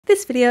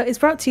This video is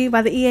brought to you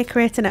by the EA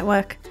Creator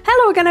Network.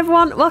 Hello again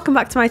everyone, welcome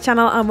back to my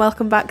channel and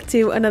welcome back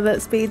to another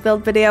speed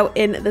build video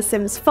in The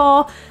Sims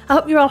 4. I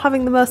hope you're all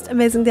having the most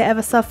amazing day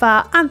ever so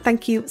far and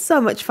thank you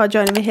so much for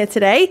joining me here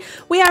today.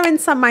 We are in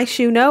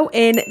Myshuno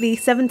in the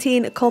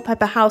 17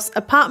 Culpepper House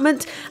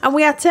apartment and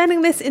we are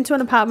turning this into an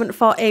apartment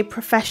for a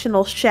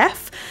professional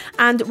chef,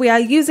 and we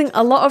are using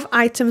a lot of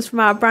items from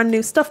our brand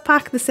new stuff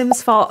pack, The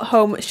Sims 4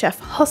 Home Chef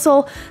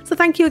Hustle. So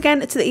thank you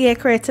again to the EA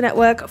Creator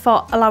Network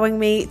for allowing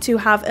me to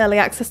have early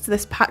access to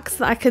this pack so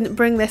that I can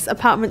bring this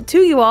apartment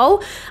to you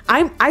all.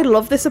 I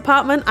love this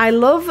apartment. I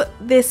love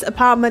this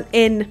apartment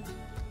in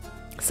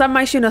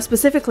Myshuno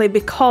specifically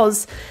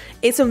because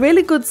it's a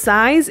really good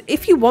size.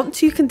 If you want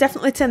to, you can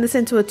definitely turn this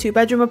into a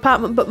 2-bedroom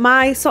apartment, but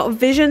my sort of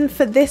vision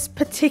for this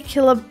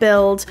particular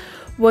build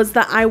was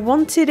that I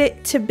wanted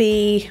it to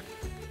be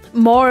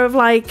more of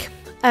like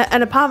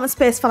an apartment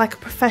space for like a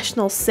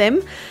professional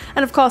sim.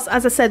 And of course,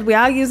 as I said, we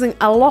are using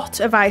a lot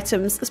of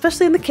items,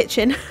 especially in the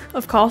kitchen,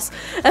 of course,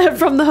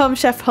 from the Home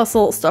Chef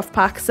Hustle stuff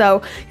pack.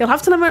 So you'll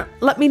have to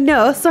let me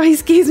know,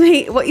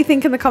 what you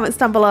think in the comments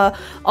down below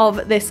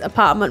of this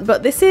apartment.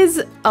 But this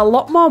is a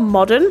lot more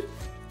modern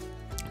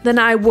than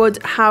I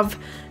would have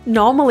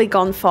normally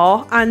gone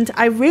for, and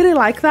I really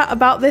like that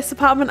about this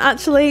apartment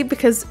actually,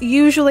 because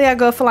usually I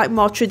go for like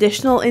more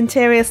traditional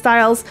interior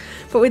styles,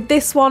 but with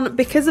this one,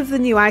 because of the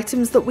new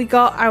items that we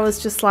got, I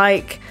was just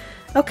like,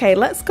 okay,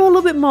 let's go a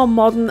little bit more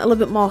modern, a little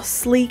bit more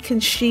sleek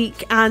and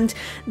chic, and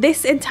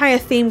this entire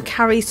theme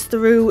carries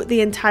through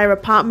the entire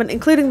apartment,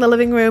 including the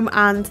living room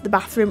and the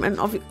bathroom and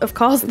of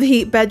course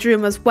the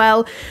bedroom as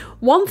well.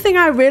 One thing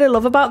I really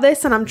love about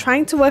this, and I'm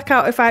trying to work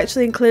out if I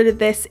actually included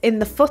this in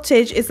the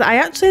footage, is that I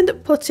actually end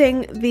up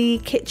putting the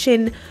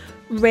kitchen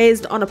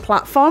raised on a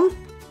platform.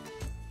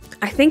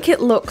 I think it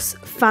looks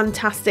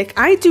fantastic.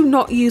 I do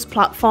not use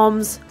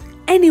platforms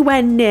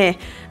anywhere near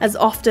as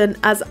often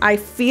as I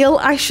feel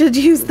I should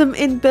use them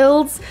in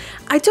builds.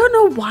 I don't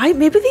know why.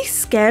 Maybe they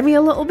scare me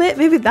a little bit.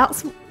 Maybe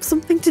that's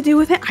something to do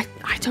with it.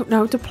 I don't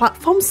know. Do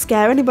platforms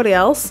scare anybody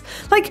else?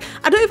 Like,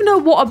 I don't even know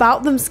what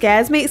about them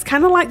scares me. It's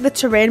kind of like the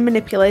terrain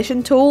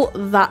manipulation tool.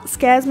 That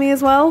scares me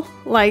as well.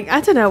 Like,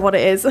 I don't know what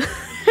it is.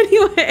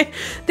 Anyway,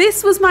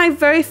 this was my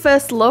very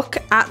first look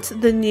at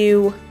the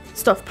new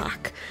stuff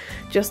pack,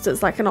 just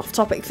as like an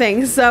off-topic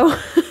thing. So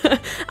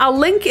I'll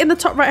link in the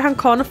top right hand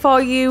corner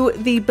for you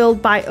the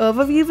build by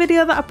overview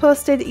video that I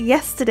posted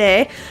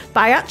yesterday,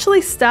 but I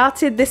actually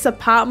started this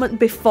apartment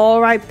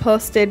before I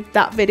posted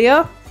that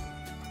video.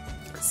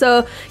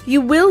 So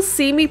you will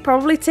see me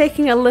probably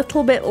taking a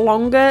little bit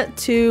longer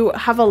to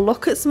have a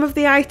look at some of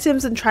the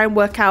items and try and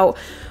work out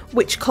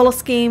which colour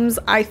schemes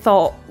I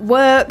thought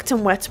worked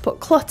and where to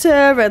put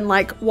clutter and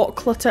like what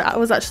clutter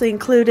was actually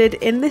included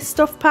in this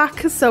stuff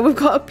pack. So we've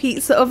got a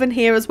pizza oven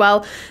here as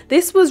well.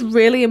 This was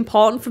really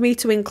important for me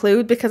to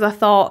include because I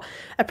thought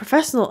I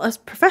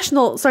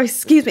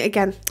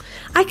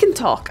can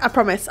talk, I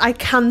promise, I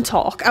can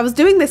talk. I was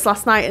doing this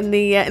last night in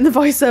the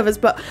voiceovers,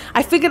 but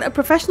I figured a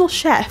professional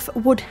chef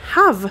would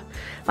have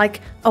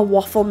like a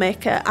waffle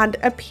maker and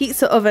a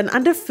pizza oven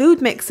and a food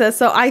mixer,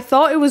 so I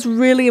thought it was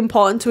really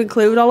important to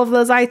include all of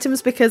those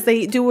items because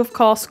they do of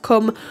course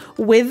come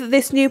with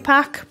this new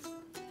pack.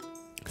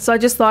 So I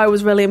just thought it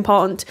was really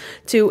important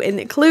to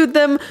include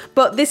them,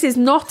 but this is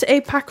not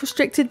a pack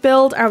restricted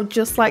build. I would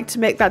just like to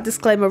make that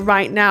disclaimer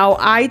right now.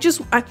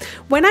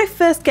 When I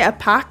first get a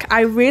pack,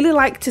 I really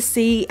like to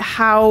see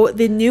how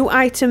the new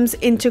items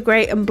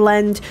integrate and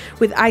blend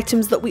with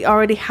items that we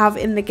already have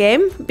in the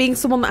game. Being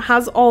someone that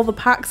has all the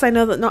packs, I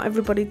know that not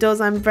everybody does.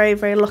 I'm very,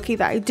 very lucky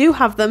that I do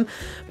have them,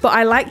 but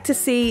I like to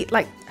see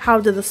like how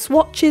do the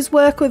swatches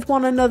work with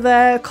one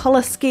another,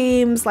 colour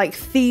schemes, like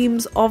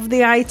themes of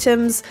the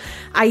items.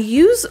 I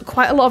use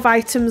quite a lot of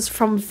items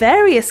from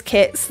various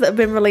kits that have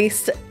been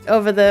released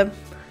over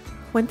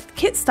when did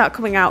kits start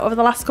coming out? Over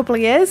the last couple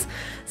of years.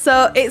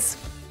 So it's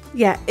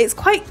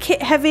quite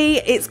kit heavy,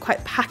 it's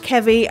quite pack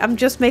heavy. I'm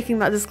just making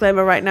that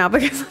disclaimer right now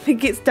because I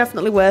think it's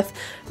definitely worth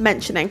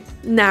mentioning.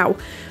 Now,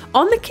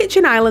 on the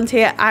kitchen island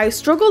here, I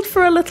struggled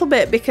for a little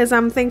bit because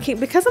I'm thinking,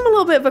 because I'm a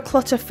little bit of a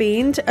clutter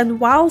fiend, and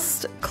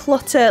whilst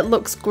clutter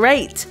looks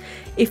great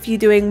if you're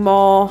doing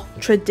more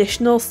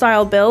traditional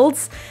style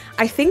builds,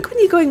 I think when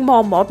you're going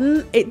more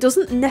modern, it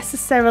doesn't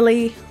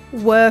necessarily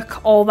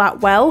work all that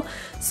well.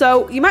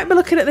 So you might be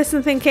looking at this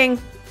and thinking,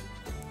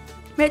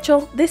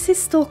 Rachel, this is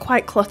still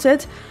quite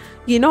cluttered.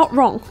 You're not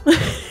wrong.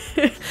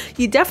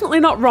 You're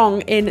definitely not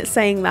wrong in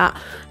saying that.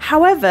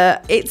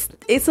 However, it's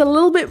a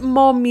little bit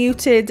more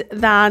muted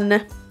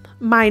than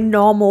my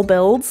normal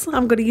builds.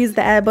 I'm going to use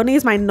the air bunny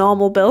as my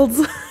normal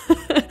builds.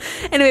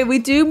 Anyway, we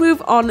do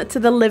move on to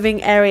the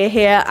living area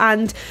here,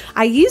 and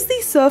I use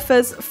these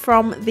sofas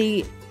from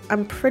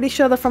I'm pretty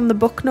sure they're from the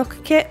Book Nook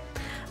kit,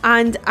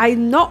 and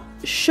I'm not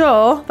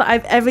sure that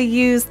I've ever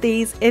used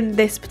these in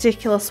this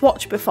particular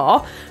swatch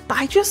before, but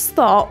I just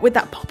thought with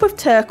that pop of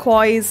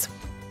turquoise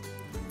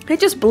it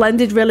just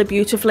blended really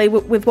beautifully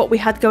with what we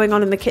had going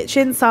on in the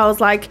kitchen. So I was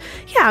like,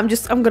 yeah, I'm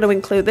going to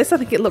include this. I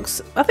think it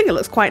looks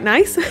quite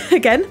nice.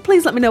 Again,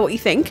 please let me know what you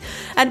think.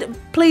 And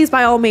please,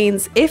 by all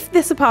means, if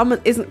this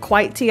apartment isn't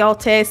quite to your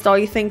taste, or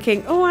you're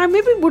thinking, oh, I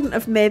maybe wouldn't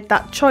have made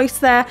that choice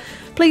there,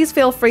 please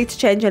feel free to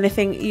change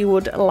anything you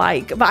would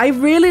like. But I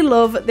really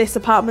love this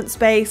apartment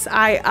space.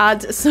 I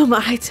add some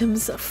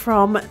items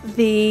from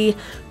the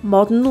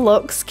Modern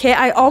Lux kit.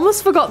 I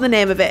almost forgot the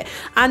name of it.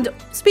 And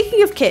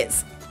speaking of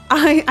kits,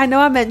 I know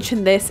I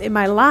mentioned this in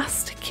my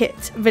last kit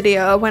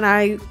video when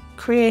I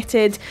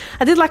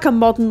did like a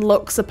Modern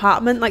Lux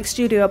apartment, like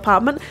studio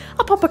apartment.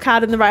 I'll pop a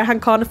card in the right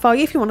hand corner for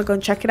you if you want to go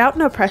and check it out.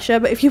 No pressure,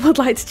 but if you would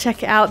like to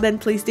check it out, then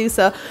please do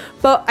so.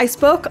 But I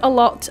spoke a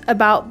lot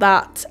about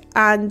that,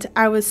 and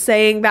I was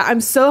saying that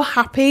I'm so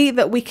happy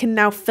that we can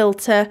now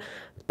filter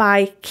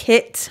by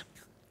kit.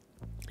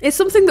 It's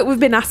something that we've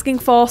been asking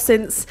for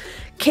since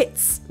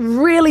kits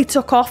really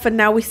took off, and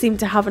now we seem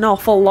to have an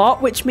awful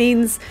lot, which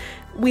means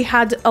we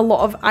had a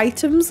lot of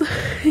items,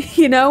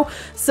 you know.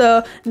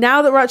 So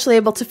now that we're actually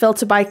able to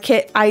filter by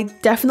kit, I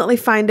definitely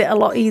find it a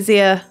lot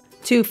easier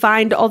to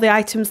find all the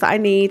items that I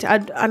need,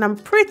 and I'm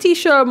pretty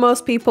sure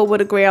most people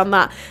would agree on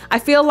that. I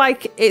feel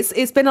like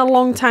it's been a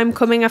long time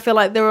coming. I feel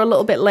like they were a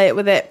little bit late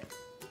with it,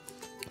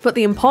 but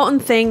the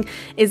important thing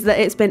is that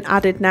it's been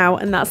added now,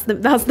 and that's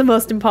the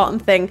most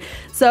important thing.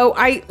 So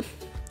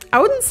I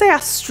wouldn't say I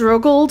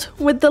struggled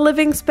with the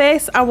living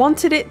space. I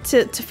wanted it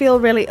to feel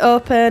really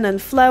open and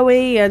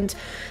flowy, and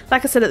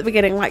like I said at the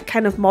beginning, like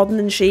kind of modern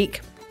and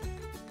chic.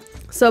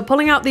 So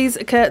pulling out these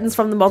curtains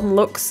from the Modern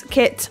Lux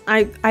kit,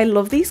 I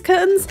love these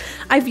curtains.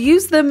 I've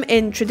used them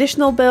in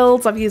traditional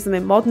builds, I've used them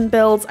in modern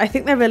builds. I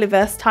think they're really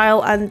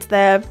versatile, and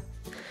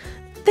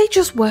they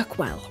just work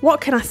well.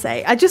 What can I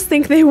say? I just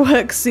think they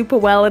work super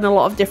well in a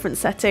lot of different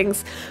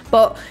settings.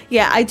 But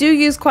yeah, I do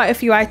use quite a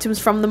few items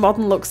from the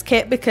Modern Lux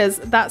kit because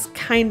that's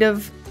kind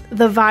of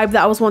the vibe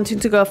that I was wanting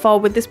to go for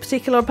with this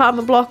particular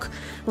apartment block.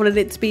 I wanted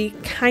it to be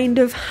kind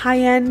of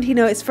high-end, you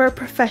know, it's for a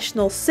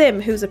professional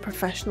sim who's a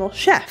professional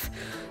chef.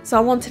 So I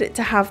wanted it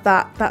to have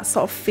that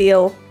sort of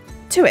feel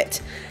to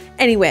it.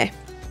 Anyway,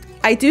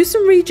 I do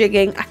some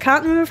rejigging. I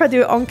can't remember if I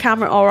do it on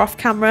camera or off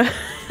camera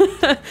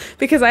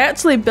because I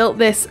actually built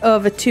this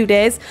over 2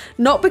 days.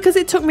 Not because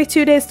it took me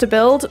 2 days to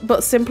build,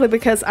 but simply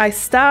because I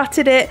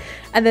started it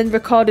and then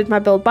recorded my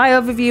build by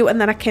overview, and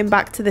then I came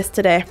back to this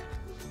today.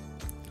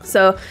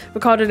 So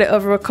recorded it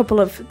over a couple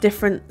of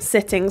different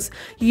sittings.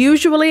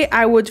 Usually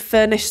I would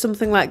furnish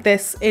something like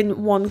this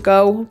in one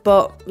go,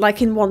 but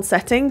like in one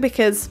setting,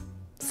 because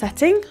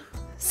sitting.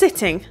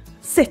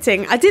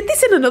 I did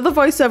this in another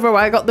voiceover where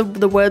I got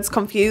the words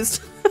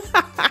confused.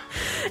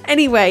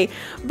 Anyway,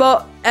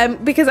 but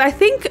because I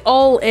think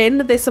all in,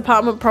 this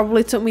apartment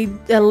probably took me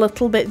a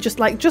little bit,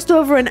 just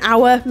over an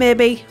hour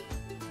maybe.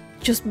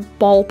 Just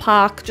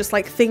ballpark, just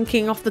like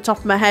thinking off the top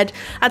of my head.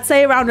 I'd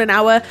say around an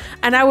hour,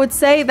 and I would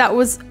say that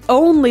was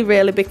only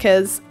really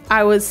because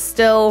I was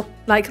still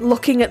like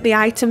looking at the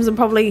items, and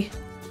probably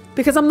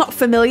because I'm not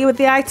familiar with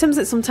the items,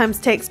 it sometimes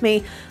takes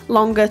me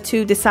longer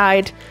to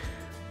decide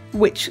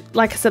which,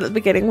 like I said at the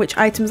beginning, which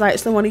items I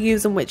actually want to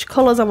use and which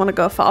colours I want to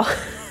go for.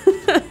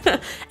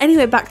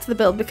 Anyway, back to the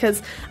build,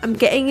 because I'm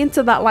getting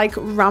into that like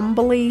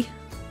rambly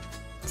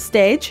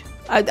stage.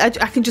 I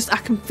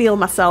can feel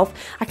myself.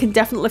 I can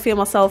definitely feel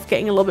myself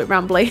getting a little bit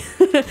rambly.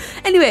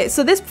 Anyway,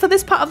 so for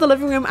this part of the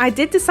living room, I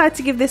did decide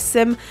to give this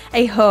sim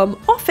a home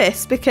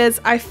office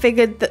because I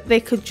figured that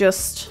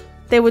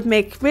they would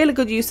make really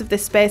good use of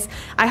this space.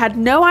 I had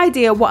no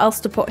idea what else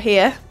to put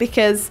here,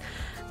 because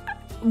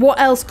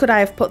what else could I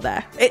have put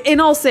there? In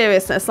all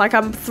seriousness, like,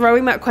 I'm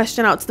throwing that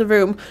question out to the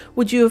room.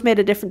 Would you have made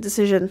a different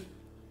decision?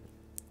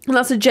 And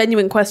that's a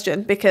genuine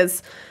question,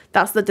 because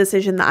that's the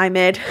decision that I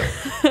made.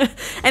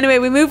 Anyway,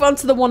 we move on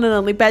to the one and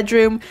only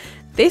bedroom.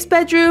 This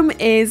bedroom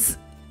is,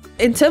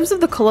 in terms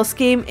of the colour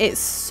scheme, it's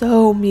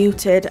so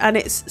muted, and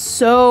it's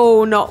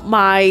so not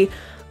my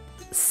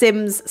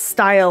Sims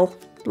style.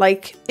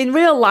 Like, in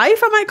real life,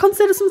 I might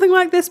consider something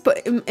like this,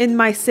 but in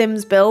my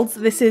Sims builds,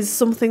 this is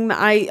something that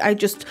I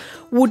just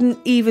wouldn't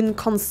even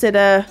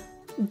consider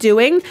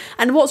doing.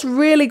 And what's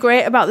really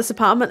great about this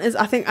apartment is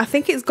I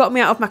think it's got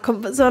me out of my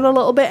comfort zone a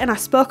little bit, and I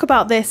spoke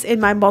about this in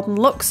my Modern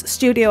Lux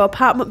studio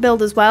apartment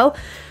build as well.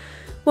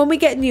 When we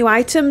get new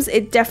items,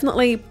 it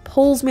definitely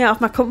pulls me out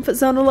of my comfort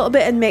zone a little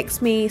bit and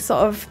makes me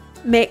sort of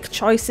make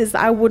choices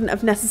that I wouldn't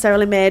have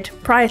necessarily made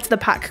prior to the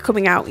pack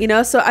coming out, you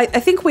know. So I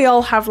think we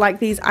all have like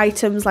these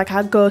items, like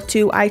our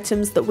go-to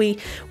items that we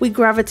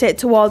gravitate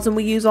towards and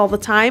we use all the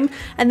time,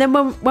 and then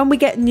when we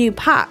get new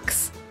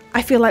packs,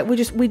 I feel like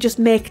we just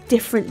make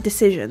different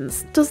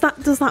decisions. Does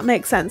that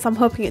make sense? I'm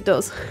hoping it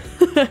does.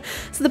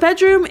 So the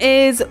bedroom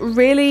is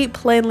really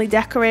plainly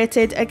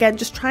decorated. Again,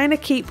 just trying to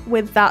keep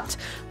with that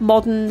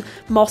modern,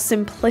 more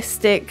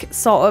simplistic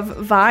sort of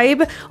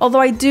vibe.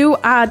 Although I do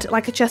add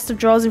like a chest of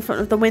drawers in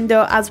front of the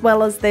window, as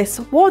well as this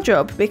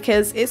wardrobe,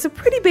 because it's a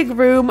pretty big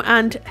room,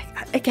 and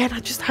again, I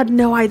just had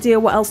no idea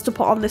what else to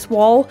put on this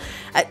wall.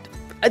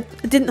 I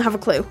didn't have a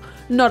clue.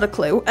 Not a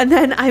clue. And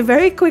then I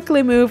very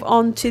quickly move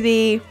on to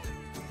the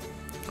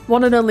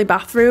one and only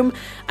bathroom,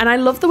 and I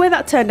love the way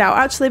that turned out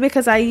actually,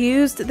 because I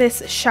used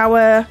this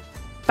shower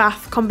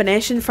bath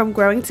combination from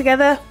Growing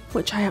Together,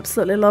 which I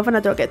absolutely love and I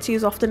don't get to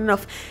use often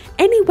enough.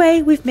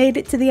 Anyway, we've made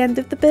it to the end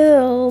of the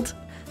build.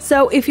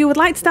 So if you would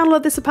like to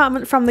download this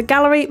apartment from the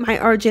gallery, my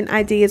origin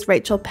ID is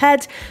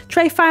RachelPedd.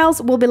 Tray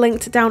files will be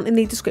linked down in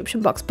the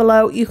description box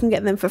below. You can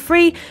get them for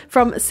free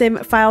from Sim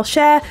File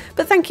Share.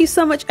 But thank you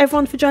so much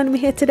everyone for joining me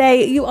here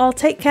today. You all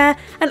take care,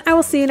 and I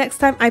will see you next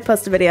time I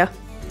post a video.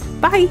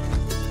 Bye!